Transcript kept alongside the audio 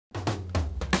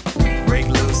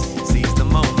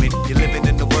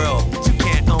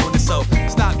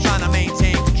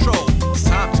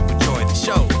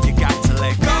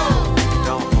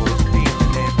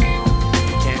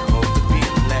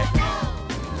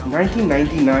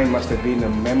1999 must have been a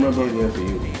memorable year for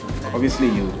you. Obviously,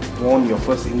 you won your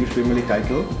first English Premier League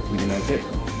title with United.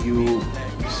 You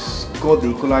scored the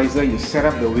equaliser, you set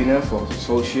up the winner for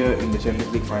Solskjaer in the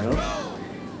Champions League final,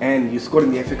 and you scored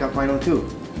in the FA Cup final too.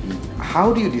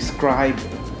 How do you describe,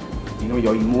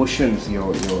 your emotions,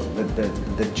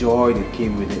 the joy that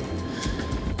came with it?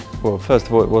 Well, first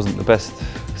of all, it wasn't the best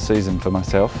season for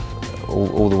myself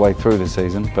all the way through the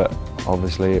season, but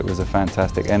obviously it was a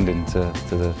fantastic ending to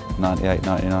the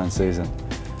 98-99 season.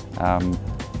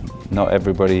 Not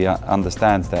everybody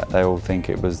understands that. They all think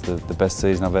it was the best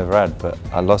season I've ever had, but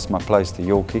I lost my place to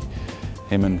Yorkie.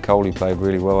 Him and Coley played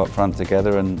really well up front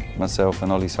together, and myself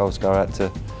and Ollie Solskjaer had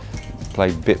to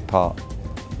play bit part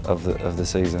of the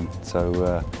season.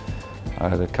 So I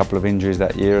had a couple of injuries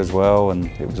that year as well, and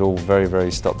it was all very,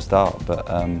 very stop-start. But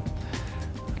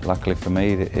luckily for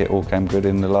me, it all came good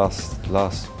in the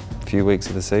last few weeks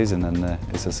of the season, and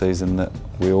it's a season that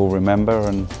we all remember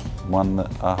and one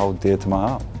that I hold dear to my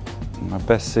heart. My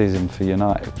best season for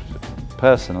United,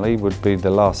 personally, would be the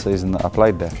last season that I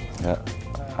played there. Yeah.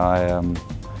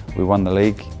 We won the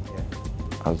league.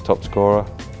 I was top scorer.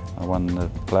 I won the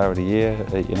Player of the Year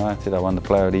at United. I won the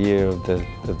Player of the Year of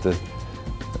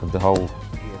the whole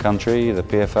country, the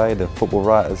PFA, the football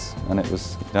writers, and it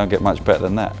was, you don't get much better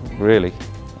than that, really.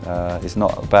 It's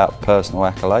not about personal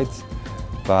accolades,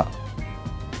 but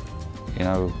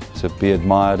to be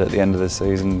admired at the end of the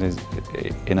season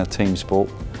in a team sport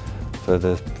for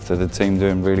the team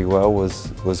doing really well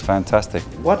was fantastic.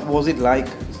 What was it like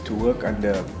to work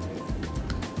under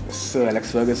Sir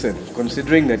Alex Ferguson,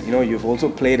 considering that you've also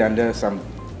played under some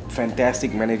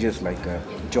fantastic managers like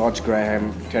George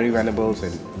Graham, Terry Venables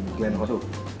and Glenn Hoddle?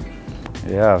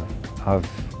 Yeah,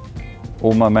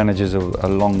 all my managers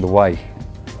along the way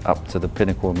up to the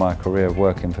pinnacle of my career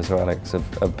working for Sir Alex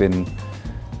have been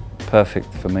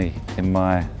perfect for me in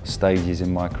my stages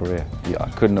in my career. I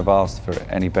couldn't have asked for it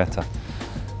any better.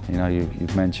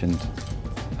 You've mentioned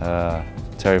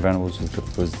Terry Venables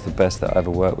was the best that I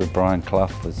ever worked with. Brian Clough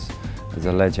was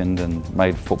a legend and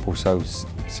made football so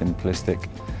simplistic.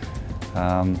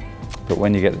 But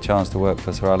when you get the chance to work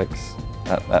for Sir Alex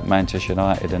at Manchester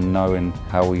United and knowing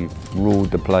how he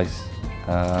ruled the place,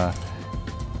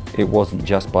 it wasn't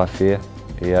just by fear.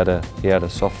 He had a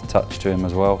soft touch to him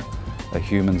as well, a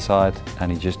human side,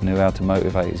 and he just knew how to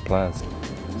motivate his players.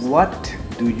 What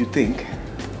do you think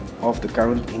of the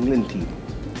current England team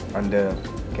under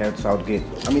Gareth Southgate?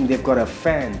 I mean, they've got a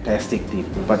fantastic team,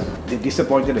 but they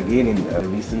disappointed again in the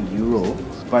recent Euro.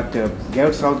 But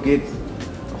Gareth Southgate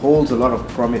holds a lot of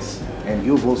promise, and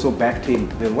you've also backed him.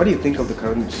 Then what do you think of the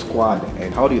current squad,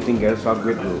 and how do you think Gareth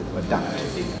Southgate will adapt?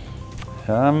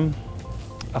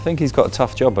 I think he's got a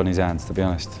tough job on his hands, to be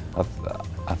honest.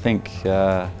 I think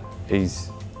he's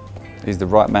the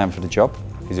right man for the job.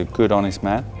 He's a good, honest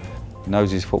man. He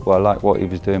knows his football. I like what he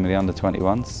was doing with the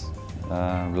under-21s.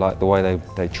 Like the way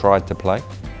they tried to play,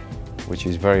 which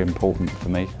is very important for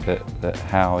me, that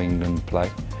how England play.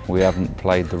 We haven't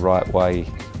played the right way,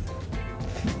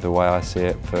 the way I see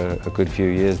it, for a good few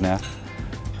years now.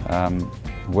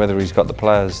 Whether he's got the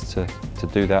players to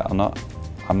do that or not,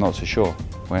 I'm not so sure.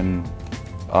 When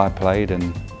I played,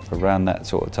 and around that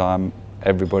sort of time,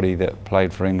 everybody that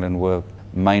played for England were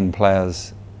main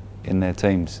players in their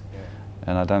teams.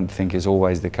 And I don't think it's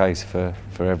always the case for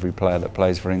every player that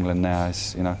plays for England now.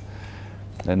 It's,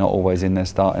 they're not always in their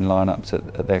starting lineups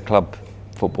at their club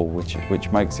football,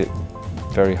 which makes it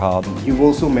very hard. You've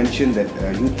also mentioned that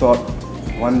you thought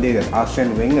one day that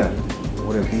Arsene Wenger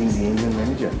would have been the England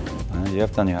manager. You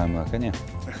have done your homework, haven't you?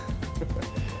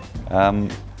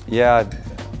 Yeah,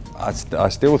 I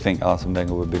still think Arsene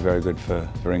Wenger would be very good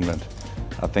for England.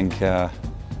 I think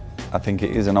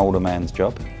it is an older man's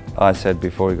job. I said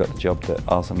before he got the job that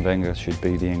Arsene Wenger should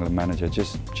be the England manager,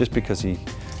 just because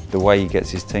the way he gets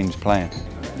his teams playing.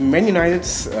 Man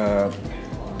United's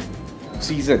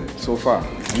season so far,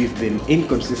 we've been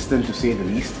inconsistent to say the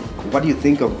least. What do you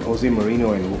think of Jose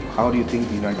Mourinho, and how do you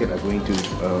think United are going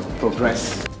to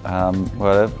progress?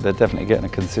 Well, they're definitely getting a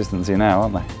consistency now,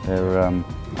 aren't they? They're,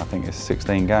 I think it's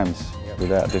 16 games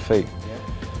without defeat.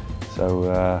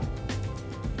 So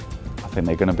I think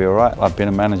they're going to be all right. I've been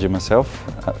a manager myself,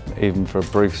 even for a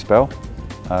brief spell,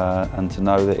 and to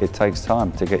know that it takes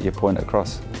time to get your point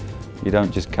across. You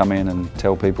don't just come in and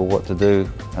tell people what to do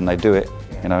and they do it.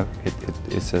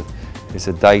 It's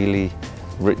a daily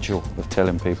ritual of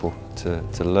telling people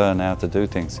to learn how to do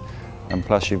things. And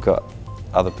plus you've got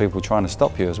other people trying to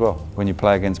stop you as well. When you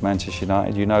play against Manchester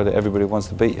United, you know that everybody wants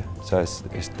to beat you. So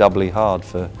it's doubly hard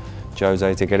for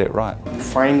Jose to get it right.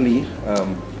 Finally,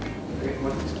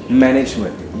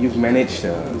 management. You've managed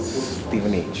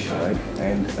Stevenage, right?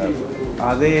 And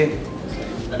are there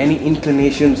any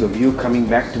inclinations of you coming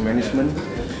back to management?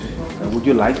 Would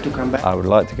you like to come back? I would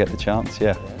like to get the chance,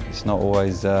 yeah. It's not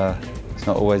always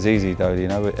easy though, you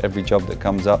know. Every job that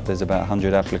comes up, there's about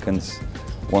 100 applicants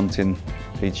wanting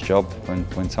each job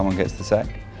when someone gets the sack.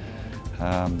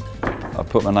 I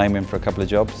put my name in for a couple of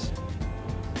jobs,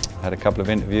 had a couple of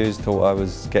interviews, thought I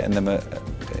was getting them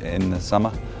in the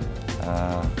summer,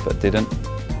 but didn't.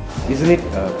 Isn't it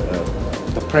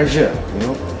the pressure, you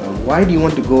know? Why do you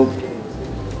want to go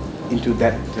into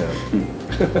that?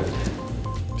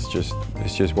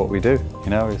 It's just what we do, you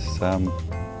know.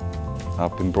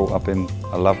 I've been brought up in,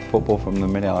 I loved football from the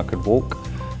minute I could walk.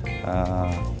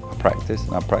 I practiced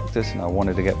and I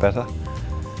wanted to get better.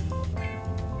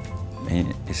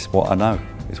 It's what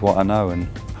I know, and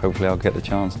hopefully I'll get the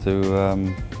chance to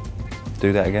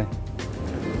do that again.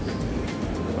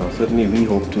 Well, certainly we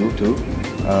hope to too.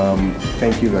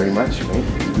 Thank you very much, mate.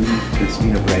 It's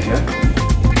been a pleasure.